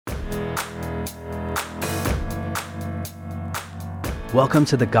Welcome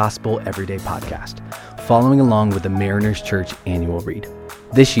to the Gospel Everyday Podcast, following along with the Mariners Church annual read.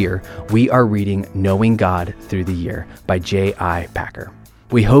 This year, we are reading Knowing God Through the Year by J.I. Packer.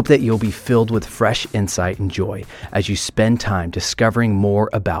 We hope that you'll be filled with fresh insight and joy as you spend time discovering more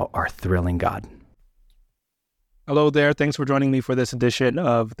about our thrilling God. Hello there. Thanks for joining me for this edition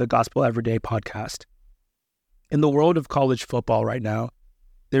of the Gospel Everyday Podcast. In the world of college football right now,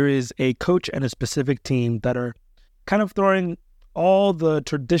 there is a coach and a specific team that are kind of throwing all the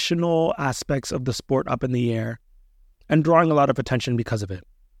traditional aspects of the sport up in the air and drawing a lot of attention because of it.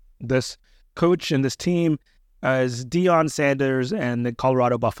 This coach and this team is Deion Sanders and the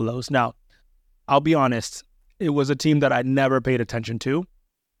Colorado Buffaloes. Now, I'll be honest, it was a team that I never paid attention to,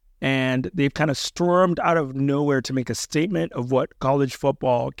 and they've kind of stormed out of nowhere to make a statement of what college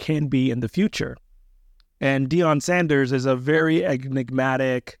football can be in the future. And Deion Sanders is a very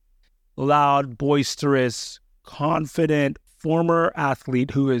enigmatic, loud, boisterous, confident, former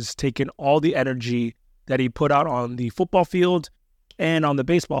athlete who has taken all the energy that he put out on the football field and on the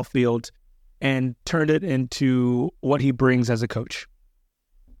baseball field and turned it into what he brings as a coach.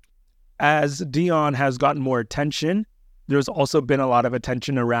 As Deion has gotten more attention, there's also been a lot of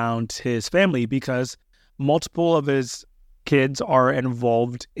attention around his family because multiple of his kids are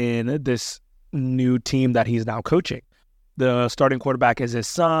involved in this new team that he's now coaching. The starting quarterback is his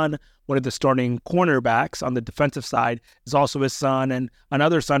son. One of the starting cornerbacks on the defensive side is also his son, and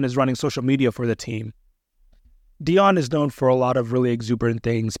another son is running social media for the team. Deion is known for a lot of really exuberant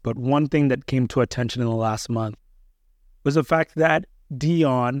things, but one thing that came to attention in the last month was the fact that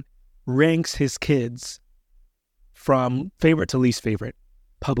Deion ranks his kids from favorite to least favorite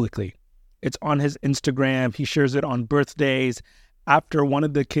publicly. It's on his Instagram. He shares it on birthdays. After one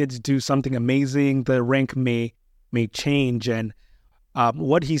of the kids do something amazing, the rank may change. And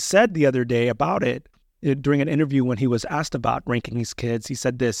what he said the other day about it, during an interview when he was asked about ranking his kids, he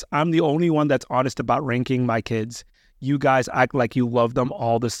said this: "I'm the only one that's honest about ranking my kids. You guys act like you love them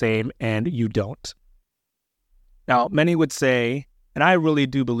all the same, and you don't." Now, many would say, and I really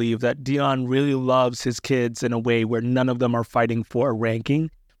do believe, that Deion really loves his kids in a way where none of them are fighting for a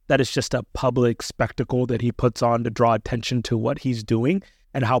ranking. That is just a public spectacle that he puts on to draw attention to what he's doing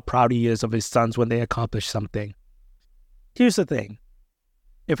and how proud he is of his sons when they accomplish something. Here's the thing.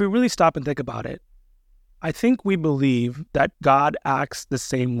 If we really stop and think about it, I think we believe that God acts the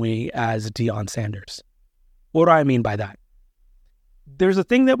same way as Deion Sanders. What do I mean by that? There's a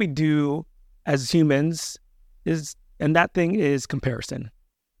thing that we do as humans, and that thing is comparison.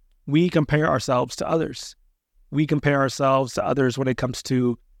 We compare ourselves to others. We compare ourselves to others when it comes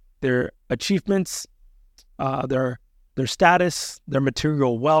to their achievements, their status, their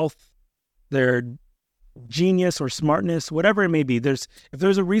material wealth, their genius or smartness, whatever it may be. If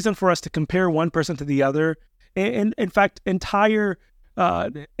there's a reason for us to compare one person to the other, and in fact, entire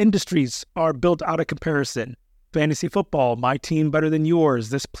industries are built out of comparison. Fantasy football, my team better than yours.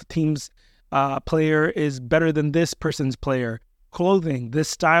 This team's player is better than this person's player. Clothing, this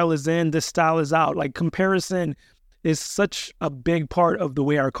style is in, this style is out. Like, comparison is such a big part of the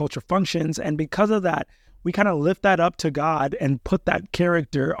way our culture functions. And because of that, we kind of lift that up to God and put that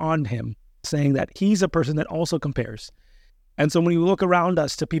character on him, saying that he's a person that also compares. And so when you look around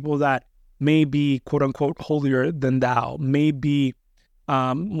us to people that may be, quote unquote, holier than thou, may be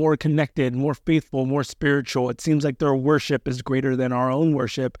more connected, more faithful, more spiritual, it seems like their worship is greater than our own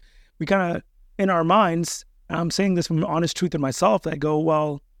worship. We kind of, in our minds, and I'm saying this from honest truth in myself, I go,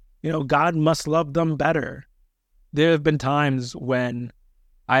 well, God must love them better. There have been times when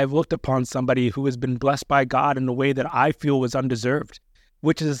I've looked upon somebody who has been blessed by God in a way that I feel was undeserved,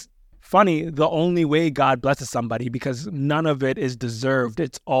 which is funny, the only way God blesses somebody, because none of it is deserved.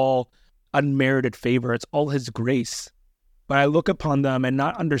 It's all unmerited favor. It's all his grace. But I look upon them and,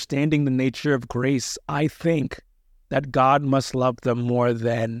 not understanding the nature of grace, I think that God must love them more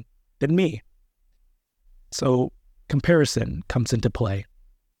than me. So comparison comes into play.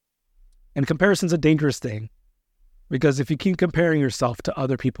 And comparison's a dangerous thing, because if you keep comparing yourself to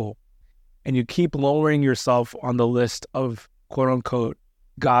other people and you keep lowering yourself on the list of, quote unquote,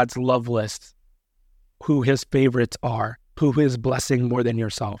 God's love list, who his favorites are, who is blessing more than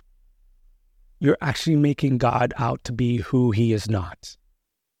yourself, you're actually making God out to be who he is not.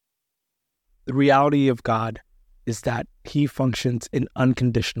 The reality of God is that he functions in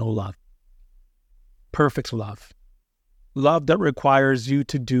unconditional love, perfect love that requires you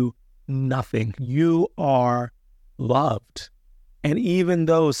to do nothing. You are loved. And even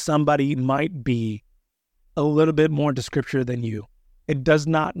though somebody might be a little bit more into scripture than you, it does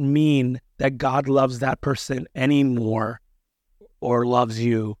not mean that God loves that person any more or loves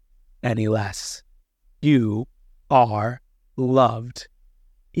you any less. You are loved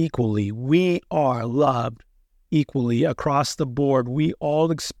equally. We are loved equally across the board. We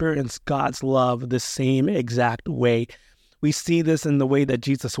all experience God's love the same exact way. We see this in the way that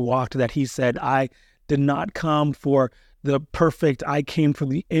Jesus walked, that he said, I did not come for the perfect, I came for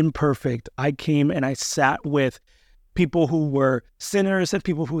the imperfect. I came and I sat with people who were sinners and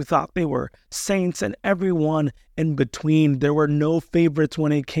people who thought they were saints and everyone in between. There were no favorites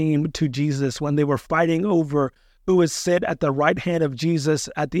when it came to Jesus, when they were fighting over who would sit at the right hand of Jesus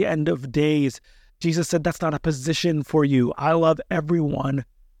at the end of days. Jesus said, that's not a position for you. I love everyone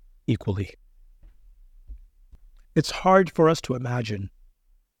equally. It's hard for us to imagine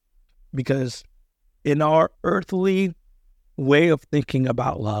because in our earthly way of thinking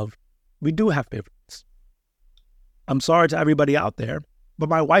about love, we do have favorites. I'm sorry to everybody out there, but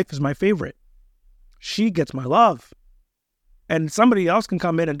my wife is my favorite. She gets my love. And somebody else can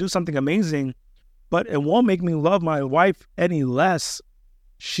come in and do something amazing, but it won't make me love my wife any less.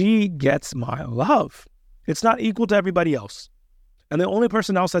 She gets my love. It's not equal to everybody else. And the only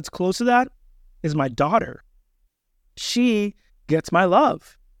person else that's close to that is my daughter. She gets my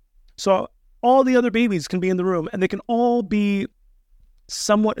love. So all the other babies can be in the room and they can all be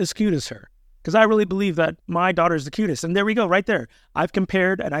somewhat as cute as her. Because I really believe that my daughter is the cutest. And there we go, right there. I've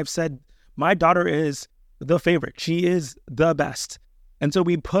compared and I've said my daughter is the favorite. She is the best. And so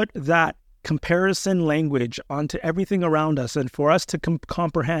we put that comparison language onto everything around us, and for us to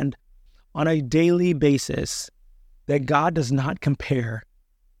comprehend on a daily basis that God does not compare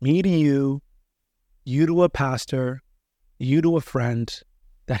me to you, you to a pastor, you to a friend,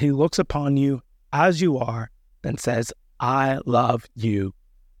 that he looks upon you as you are and says, I love you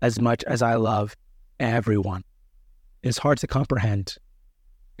as much as I love everyone. It's hard to comprehend,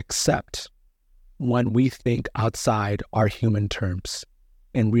 except when we think outside our human terms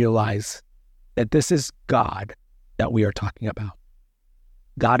and realize that this is God that we are talking about.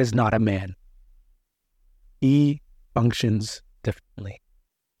 God is not a man. He functions differently.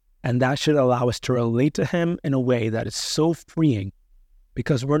 And that should allow us to relate to him in a way that is so freeing,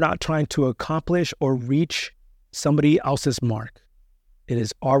 because we're not trying to accomplish or reach somebody else's mark. It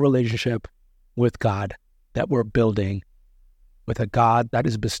is our relationship with God that we're building, with a God that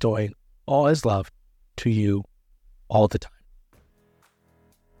is bestowing all his love to you all the time.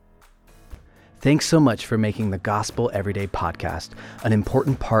 Thanks so much for making the Gospel Everyday podcast an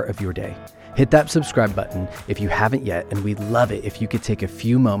important part of your day. Hit that subscribe button if you haven't yet, and we'd love it if you could take a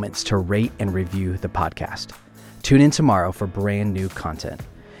few moments to rate and review the podcast. Tune in tomorrow for brand new content.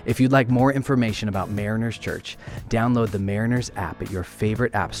 If you'd like more information about Mariners Church, download the Mariners app at your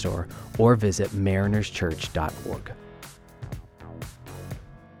favorite app store or visit marinerschurch.org.